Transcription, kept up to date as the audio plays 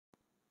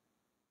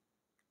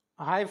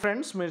Hi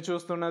friends, మీరు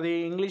చూస్తున్నది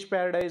English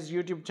Paradise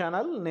YouTube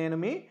channel. నేను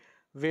మీ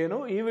వేణు.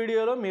 ఈ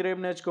వీడియోలో మీరేం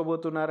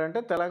నేర్చుకోబోతున్నారంటే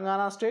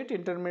Telangana state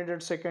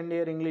intermediate second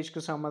year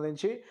ఇంగ్లీష్కి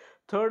సంబంధించి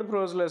థర్డ్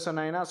ప్రోజ్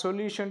లెసన్ అయిన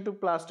solution to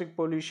plastic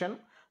pollution.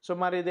 So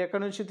మరి ఇది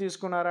ఎక్కడి నుంచి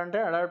తీసుకున్నారంటే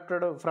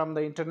adapted from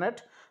the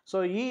internet. So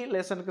ఈ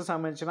లెసన్కి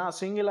సంబంధించిన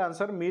సింగిల్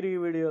ఆన్సర్ మీరు ఈ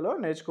వీడియోలో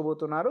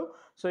నేర్చుకోబోతున్నారు.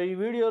 సో ఈ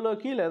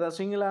వీడియోలోకి లేదా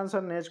సింగిల్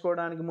ఆన్సర్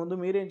నేర్చుకోవడానికి ముందు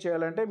మీరేం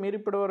చేయాలంటే, మీరు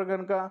ఇప్పటివరకు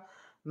కనుక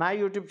నా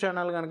యూట్యూబ్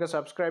ఛానల్ కనుక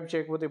సబ్స్క్రైబ్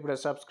చేయకపోతే ఇప్పుడే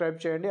సబ్స్క్రైబ్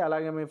చేయండి.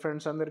 అలాగే మీ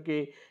ఫ్రెండ్స్ అందరికీ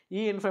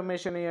ఈ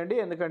ఇన్ఫర్మేషన్ ఇవ్వండి,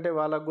 ఎందుకంటే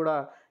వాళ్ళకు కూడా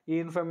ఈ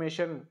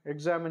ఇన్ఫర్మేషన్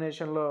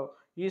ఎగ్జామినేషన్లో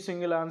ఈ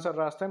సింగిల్ ఆన్సర్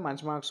రాస్తే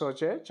మంచి మార్క్స్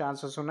వచ్చే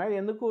ఛాన్సెస్ ఉన్నాయి.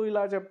 ఎందుకు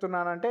ఇలా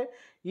చెప్తున్నానంటే,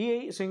 ఈ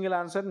సింగిల్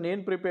ఆన్సర్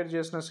నేను ప్రిపేర్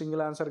చేసిన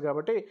సింగిల్ ఆన్సర్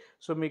కాబట్టి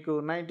సో మీకు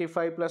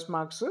 95+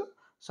 మార్క్స్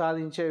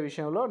సాధించే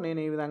విషయంలో నేను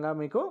ఈ విధంగా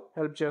మీకు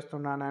హెల్ప్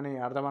చేస్తున్నానని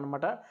అర్థం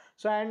అనమాట.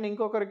 సో అండ్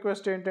ఇంకొక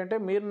రిక్వెస్ట్ ఏంటంటే,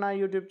 మీరు నా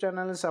యూట్యూబ్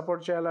ఛానల్ని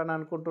సపోర్ట్ చేయాలని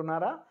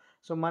అనుకుంటున్నారా?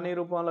 సో మనీ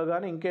రూపంలో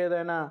కానీ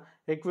ఇంకేదైనా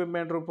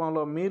ఎక్విప్మెంట్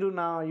రూపంలో మీరు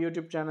నా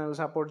యూట్యూబ్ ఛానల్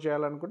సపోర్ట్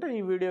చేయాలనుకుంటే ఈ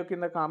వీడియో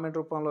కింద కామెంట్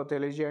రూపంలో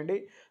తెలియజేయండి.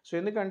 సో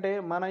ఎందుకంటే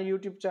మన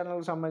యూట్యూబ్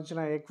ఛానల్కి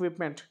సంబంధించిన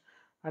ఎక్విప్మెంట్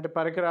అంటే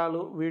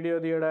పరికరాలు, వీడియో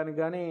తీయడానికి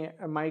కానీ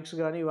మైక్స్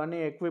కానీ ఇవన్నీ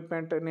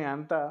ఎక్విప్మెంట్ని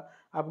అంతా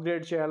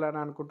అప్గ్రేడ్ చేయాలని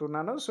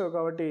అనుకుంటున్నాను. సో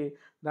కాబట్టి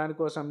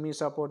దానికోసం మీ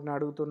సపోర్ట్ని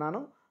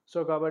అడుగుతున్నాను.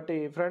 సో కాబట్టి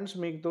ఫ్రెండ్స్,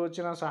 మీకు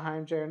తోచిన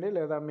సహాయం చేయండి,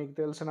 లేదా మీకు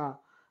తెలిసిన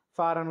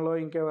ఫారెన్లో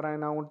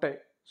ఇంకెవరైనా ఉంటాయి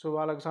సో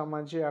వాళ్ళకి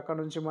సంబంధించి అక్కడ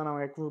నుంచి మనం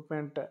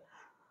ఎక్విప్మెంట్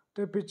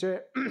తెప్పించే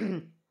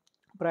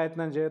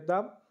ప్రయత్నం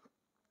చేద్దాం.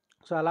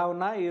 సో అలా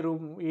ఉన్న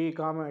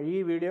ఈ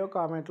వీడియో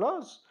కామెంట్లో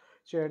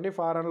చేయండి.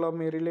 ఫారెన్లో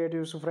మీ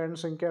రిలేటివ్స్,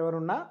 ఫ్రెండ్స్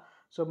ఇంకెవరున్నా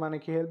సో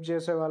మనకి హెల్ప్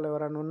చేసే వాళ్ళు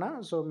ఎవరైనా ఉన్నా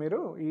సో మీరు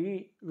ఈ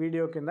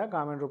వీడియో కింద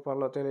కామెంట్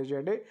రూపంలో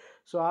తెలియజేయండి.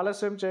 సో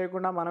ఆలస్యం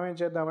చేయకుండా మనం ఏం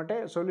చేద్దామంటే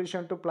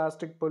solution to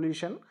plastic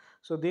pollution,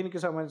 so దీనికి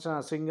సంబంధించిన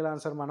సింగిల్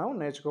ఆన్సర్ మనం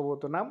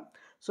నేర్చుకోబోతున్నాం.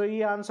 సో ఈ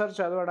ఆన్సర్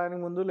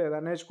చదవడానికి ముందు లేదా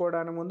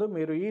నేర్చుకోవడానికి ముందు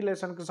మీరు ఈ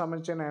లెసన్కి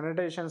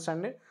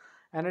సంబంధించిన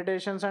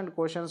అనోటేషన్స్ అండ్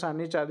క్వశ్చన్స్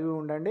అన్నీ చదివి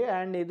ఉండండి.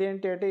 అండ్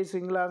ఇదేంటి అంటే ఈ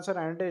సింగిల్ ఆన్సర్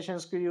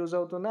అనోటేషన్స్కి యూజ్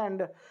అవుతుంది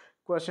అండ్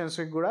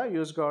క్వశ్చన్స్కి కూడా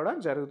యూజ్ కావడం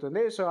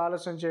జరుగుతుంది. సో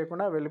ఆలస్యం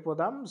చేయకుండా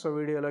వెళ్ళిపోదాం సో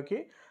వీడియోలోకి.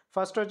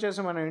 ఫస్ట్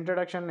వచ్చేసి మనం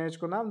ఇంట్రడక్షన్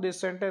నేర్చుకుందాం. This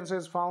sentence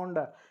is found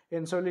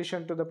in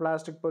solution to the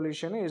plastic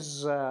pollution is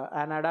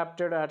an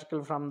adapted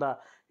article from the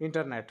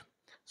internet.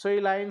 So ఈ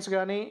లైన్స్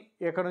కానీ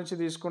ఎక్కడి నుంచి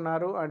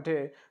తీసుకున్నారు అంటే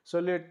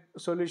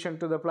solution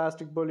to the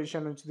plastic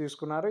pollution నుంచి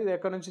తీసుకున్నారు. ఇది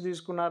ఎక్కడి నుంచి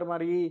తీసుకున్నారు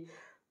మరి ఈ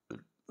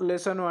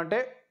లెసన్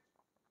అంటే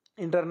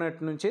ఇంటర్నెట్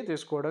నుంచి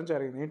తీసుకోవడం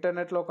జరిగింది.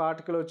 ఇంటర్నెట్లో ఒక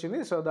ఆర్టికల్ వచ్చింది,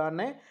 సో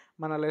దాన్నే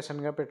మన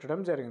లెసన్గా పెట్టడం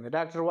జరిగింది.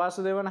 Doctor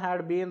Vasudevan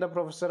had been the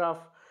professor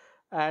of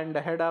and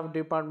head of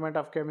department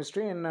of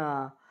chemistry in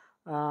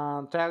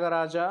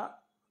త్యాగరాజర్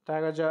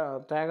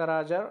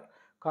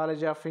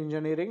college of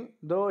engineering.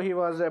 Though he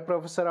was a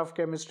professor of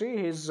chemistry,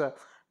 his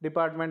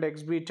department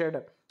exhibited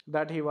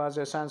that he was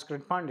a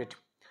Sanskrit Pandit.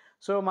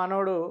 So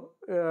మనోడు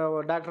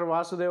doctor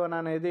Vasudevan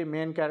అనేది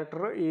main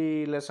character ఈ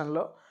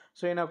లెసన్లో.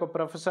 So ఈయన ఒక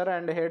professor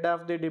and head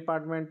of the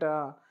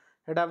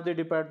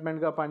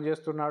డిపార్ట్మెంట్గా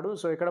పనిచేస్తున్నాడు.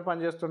 So ఎక్కడ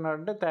పనిచేస్తున్నాడు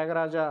అంటే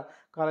త్యాగరాజ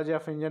కాలేజ్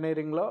ఆఫ్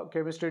ఇంజనీరింగ్లో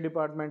కెమిస్ట్రీ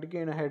డిపార్ట్మెంట్కి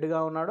ఈయన హెడ్గా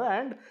ఉన్నాడు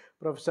అండ్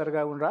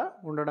ప్రొఫెసర్గా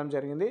ఉండడం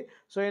జరిగింది.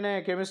 సో ఈయన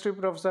కెమిస్ట్రీ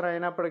ప్రొఫెసర్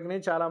అయినప్పటికీ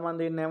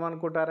చాలామంది ఈయన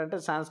ఏమనుకుంటారంటే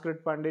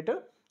సాంస్క్రిట్ పండిట్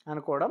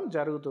అనుకోవడం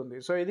జరుగుతుంది.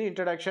 సో ఇది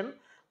ఇంట్రడక్షన్.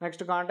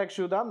 నెక్స్ట్ కాంటెక్స్ట్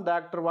చూద్దాం.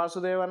 Doctor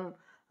Vasudevan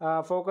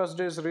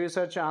focused his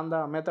research on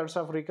the methods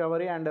of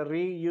recovery and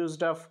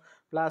reused of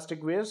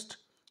plastic waste.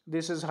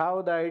 This is how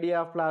the idea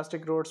of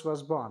plastic roads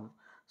was Born.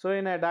 So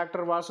ఈయన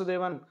doctor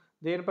Vasudevan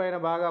దేనిపైన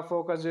బాగా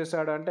focus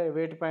చేశాడు అంటే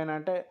వేటిపైన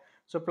అంటే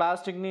so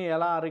ప్లాస్టిక్ని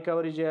ఎలా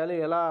recovery చేయాలి,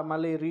 ఎలా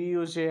మళ్ళీ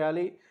రీయూజ్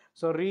చేయాలి,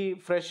 సో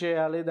రీఫ్రెష్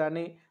చేయాలి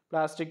దాన్ని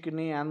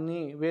ప్లాస్టిక్ని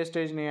అన్ని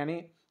వేస్టేజ్ని అని.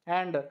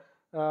 అండ్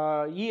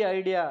ఈ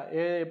ఐడియా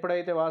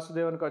ఎప్పుడైతే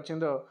వాసుదేవన్కి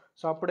వచ్చిందో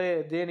సో అప్పుడే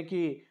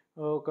దేనికి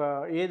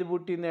ఏది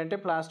పుట్టింది అంటే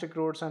ప్లాస్టిక్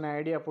రోడ్స్ అనే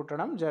ఐడియా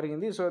పుట్టడం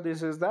జరిగింది. So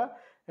this is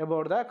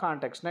about the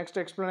context. Next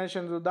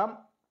explanation చూద్దాం.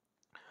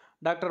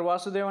 Doctor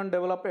Vasudevan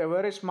develop a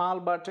very small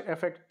but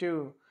effective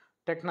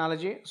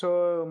technology. So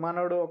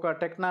మనోడు ఒక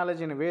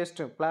టెక్నాలజీని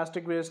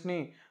ప్లాస్టిక్ వేస్ట్ని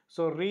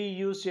సో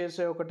రీయూజ్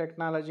చేసే ఒక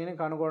టెక్నాలజీని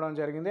కనుగొనడం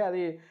జరిగింది.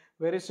 అది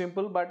very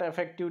simple but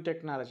effective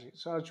technology.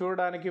 So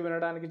చూడడానికి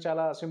వినడానికి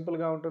చాలా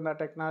సింపుల్గా ఉంటుంది ఆ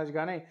టెక్నాలజీ,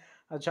 కానీ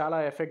అది చాలా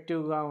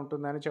ఎఫెక్టివ్గా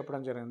ఉంటుందని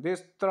చెప్పడం జరిగింది.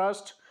 This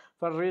thrust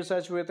for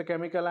research with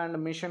chemical and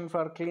mission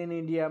for clean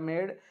India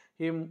made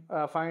him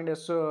find a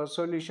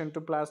solution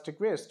to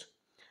plastic waste.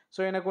 So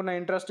ఈయనకున్న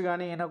interest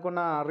కానీ ఈయనకున్న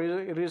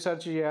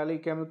రీసెర్చ్ చేయాలి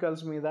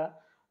కెమికల్స్ మీద,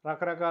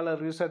 రకరకాల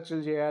రీసెర్చ్లు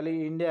చేయాలి,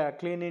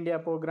 క్లీన్ ఇండియా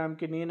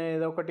ప్రోగ్రామ్కి నేను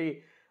ఏదో ఒకటి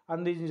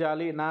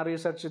అందించాలి, నా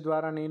రీసెర్చ్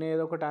ద్వారా నేను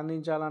ఏదో ఒకటి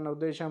అందించాలన్న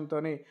ఉద్దేశంతో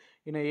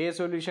ఈయన a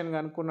solution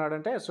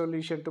కనుక్కున్నాడంటే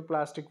solution to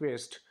plastic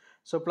waste.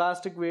 So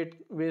plastic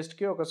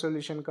వేస్ట్కి ఒక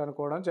సొల్యూషన్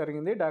కనుక్కోవడం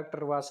జరిగింది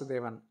డాక్టర్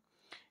వాసుదేవన్.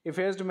 ఈ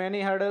faced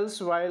many hurdles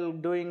while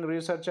doing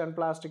research and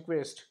plastic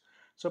waste.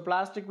 So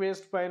plastic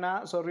waste పైన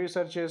సో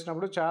రీసెర్చ్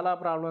చేసినప్పుడు చాలా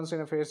ప్రాబ్లమ్స్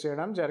ఈయన ఫేస్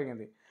చేయడం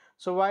జరిగింది.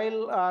 So while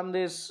on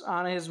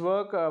his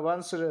work,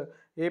 once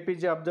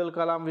APJ Abdul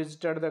Kalam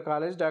visited the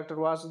college, Dr.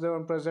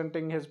 Vasudevan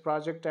presenting his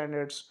project and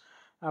its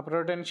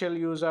potential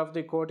use of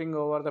the coating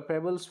over the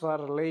pebbles for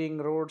laying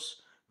roads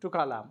to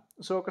Kalam.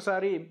 So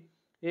ఒకసారి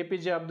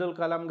APJ Abdul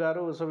Kalam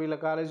గారు so వీళ్ళ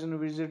కాలేజీని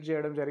visit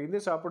చేయడం జరిగింది.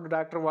 So అప్పుడు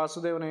doctor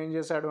Vasudevan ఏం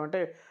చేశాడు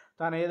అంటే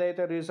తాను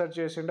ఏదైతే రీసెర్చ్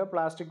చేసిండో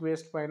ప్లాస్టిక్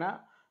వేస్ట్ పైన,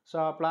 సో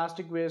ఆ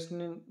ప్లాస్టిక్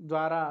వేస్ట్ని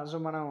ద్వారా సో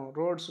మనం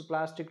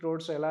ప్లాస్టిక్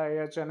రోడ్స్ ఎలా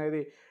వేయచ్చు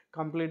అనేది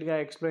కంప్లీట్గా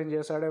ఎక్స్ప్లెయిన్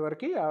చేశాడు.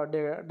 ఎవరికి?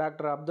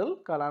 డాక్టర్ అబ్దుల్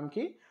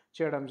కలాంకి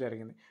చేయడం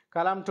జరిగింది.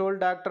 Kalam told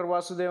doctor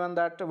Vasudevan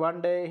that one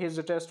day his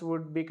test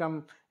would become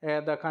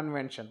the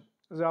convention.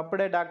 So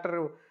అప్పుడే డాక్టర్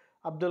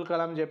అబ్దుల్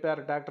కలాం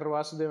చెప్పారు డాక్టర్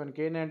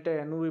వాసుదేవన్కి ఏంటంటే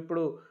నువ్వు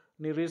ఇప్పుడు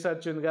నీ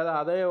రీసెర్చ్ ఉంది కదా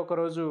అదే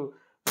ఒకరోజు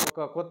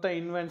ఒక కొత్త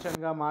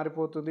ఇన్వెన్షన్గా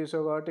మారిపోతుంది. సో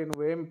కాబట్టి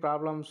నువ్వేం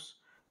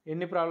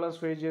ఎన్ని ప్రాబ్లమ్స్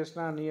ఫేస్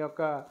చేసినా నీ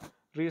యొక్క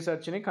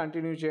రీసెర్చ్ని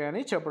కంటిన్యూ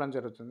చేయని చెప్పడం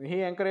జరుగుతుంది. He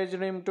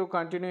encouraged him to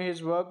continue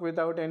his work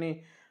without any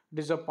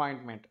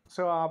disappointment.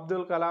 So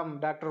Abdul Kalam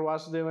doctor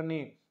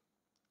వాసుదేవన్ని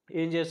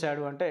ఏం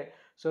చేశాడు అంటే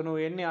సో నువ్వు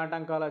ఎన్ని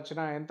ఆటంకాలు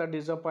వచ్చినా ఎంత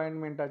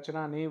డిసప్పాయింట్మెంట్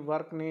వచ్చినా నీ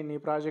వర్క్ని నీ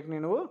ప్రాజెక్ట్ని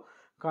నువ్వు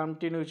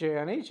కంటిన్యూ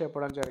చేయని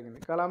చెప్పడం జరిగింది.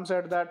 Kalam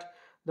said that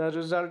the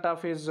result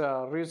of his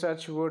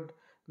research would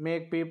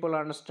make people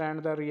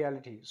understand the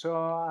reality. So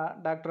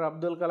doctor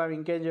Abdul Kalam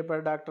ఇంకేం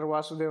చెప్పాడు డాక్టర్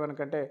వాసుదేవన్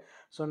కంటే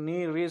సో నీ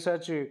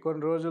రీసెర్చ్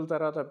కొన్ని రోజుల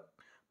తర్వాత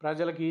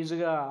ప్రజలకు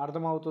ఈజీగా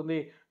అర్థమవుతుంది.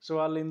 సో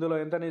వాళ్ళు ఇందులో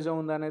ఎంత నిజం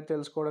ఉందనేది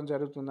తెలుసుకోవడం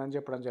జరుగుతుందని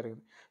చెప్పడం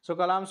జరిగింది. So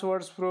Kalam's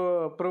words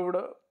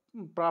proved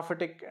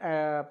prophetic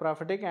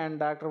and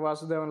Dr.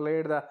 Vasudevan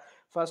laid the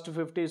first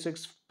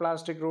 56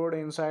 plastic road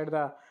inside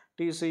the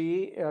TCE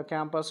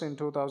campus in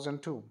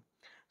 2002.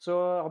 So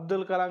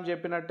Abdul Kalam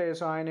చెప్పినట్టే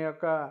సో ఆయన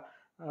యొక్క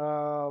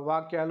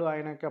వాక్యాలు,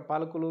 ఆయన యొక్క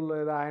పలుకులు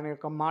లేదా ఆయన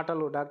యొక్క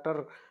మాటలు,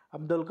 డాక్టర్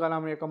అబ్దుల్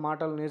కలాం యొక్క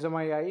మాటలు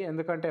నిజమయ్యాయి.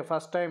 ఎందుకంటే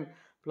ఫస్ట్ టైం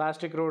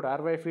ప్లాస్టిక్ రోడ్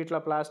 60 ఫీట్ల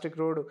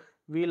ప్లాస్టిక్ రోడ్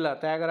వీళ్ళ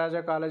త్యాగరాజ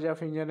కాలేజ్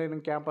ఆఫ్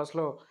ఇంజనీరింగ్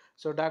క్యాంపస్లో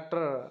సో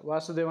డాక్టర్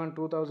వాసుదేవన్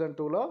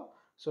 2002లో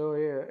సో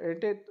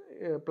ఏంటి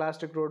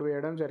ప్లాస్టిక్ రోడ్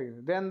వేయడం జరిగింది.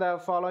 Then the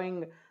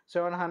following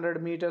 700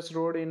 meters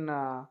road in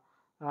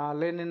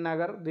Lenin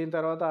Nagar. దీని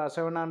తర్వాత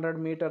 700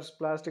 meters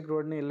ప్లాస్టిక్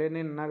రోడ్ని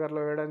లెనిన్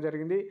నగర్లో వేయడం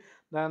జరిగింది.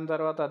 దాని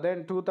తర్వాత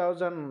then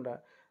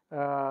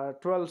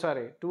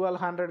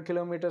 1200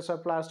 kilometers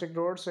of plastic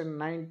roads in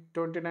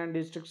 29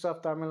 districts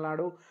of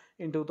Tamil Nadu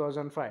in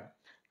 2005.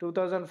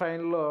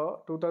 2005లో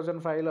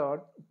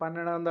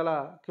 1200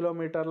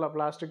 kilometerల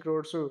plastic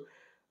roads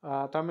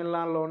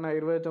తమిళనాడులో ఉన్న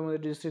 29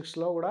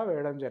 డిస్ట్రిక్ట్స్లో కూడా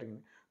వేయడం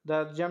జరిగింది. The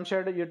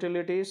Jamshed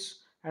utilities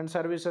and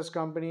services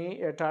company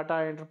Tata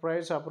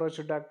enterprise approach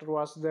doctor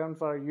Vasudevan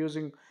for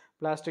using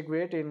plastic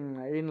wait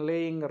in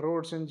laying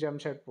roads in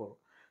Jamshedpur.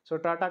 So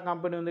Tata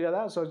company ఉంది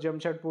కదా సో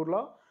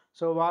జంషెడ్పూర్లో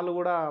సో వాళ్ళు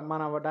కూడా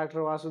మన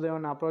డాక్టర్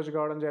వాసుదేవన్ అప్రోచ్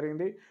కావడం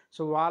జరిగింది.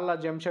 సో వాళ్ళ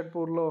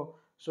జంషెడ్పూర్లో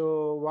సో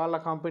వాళ్ళ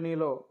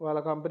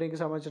కంపెనీకి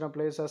సంబంధించిన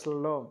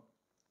ప్లేసెస్లలో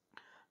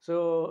సో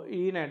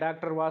ఈయన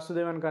డాక్టర్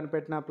వాసుదేవన్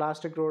కనిపెట్టిన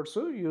ప్లాస్టిక్ రోడ్స్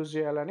యూజ్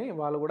చేయాలని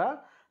వాళ్ళు కూడా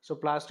సో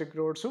ప్లాస్టిక్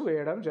రోడ్స్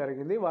వేయడం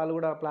జరిగింది. వాళ్ళు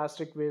కూడా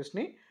ప్లాస్టిక్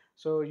వేస్ట్ని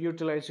సో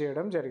యూటిలైజ్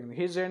చేయడం జరిగింది.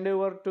 His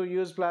endeavour to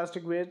use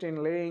plastic waste in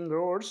laying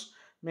roads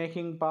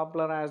making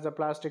popular as the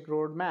plastic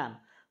road man.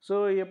 So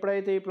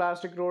ఎప్పుడైతే ఈ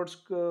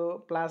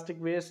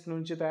ప్లాస్టిక్ వేస్ట్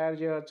నుంచి తయారు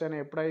చేయవచ్చని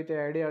ఎప్పుడైతే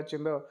ఐడియా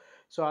వచ్చిందో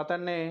సో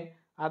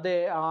అదే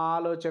ఆ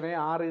ఆలోచనే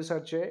ఆ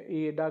రీసెర్చే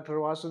ఈ డాక్టర్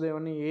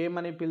వాసుదేవన్ని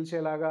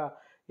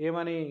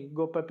ఏమని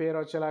గొప్ప పేరు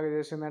వచ్చేలాగా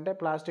చేసిందంటే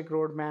ప్లాస్టిక్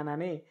రోడ్ మ్యాన్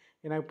అని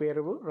ఈయనకు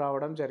పేరు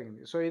రావడం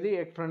జరిగింది. సో ఇది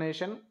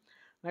ఎక్స్ప్లెనేషన్.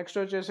 నెక్స్ట్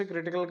వచ్చేసి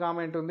క్రిటికల్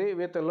కామెంట్ ఉంది.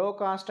 విత్ లో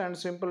cost and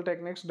simple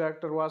techniques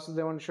doctor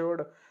Vasudevan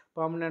showed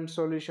permanent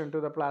solution to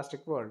the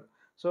plastic world.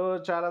 So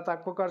చాలా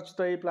తక్కువ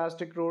ఖర్చుతో ఈ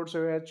ప్లాస్టిక్ రోడ్స్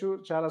వేయచ్చు.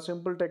 చాలా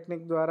సింపుల్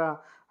టెక్నిక్ ద్వారా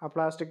ఆ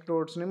ప్లాస్టిక్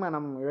రోడ్స్ని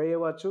మనం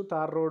వేయవచ్చు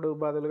తార్ రోడ్డు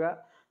బదులుగా.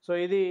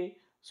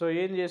 సో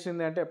ఏం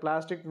చేసింది అంటే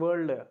ప్లాస్టిక్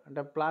వరల్డ్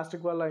అంటే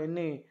ప్లాస్టిక్ వల్ల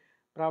ఎన్ని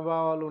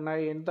ప్రభావాలు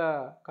ఉన్నాయి, ఎంత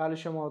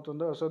కాలుష్యం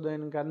అవుతుందో సో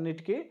దీనికి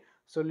అన్నిటికీ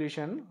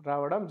సొల్యూషన్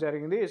రావడం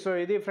జరిగింది. సో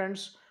ఇది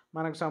ఫ్రెండ్స్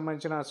మనకు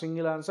సంబంధించిన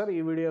సింగిల్ ఆన్సర్. ఈ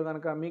వీడియో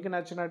కనుక మీకు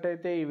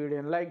నచ్చినట్టయితే ఈ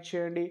వీడియోని లైక్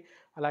చేయండి,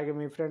 అలాగే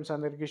మీ ఫ్రెండ్స్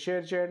అందరికీ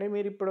షేర్ చేయండి.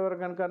 మీరు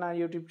ఇప్పటివరకు కనుక నా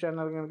యూట్యూబ్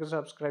ఛానల్ కనుక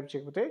సబ్స్క్రైబ్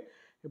చేయకపోతే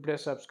ఇప్పుడే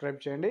సబ్స్క్రైబ్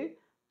చేయండి.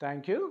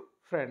 Thank you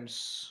friends.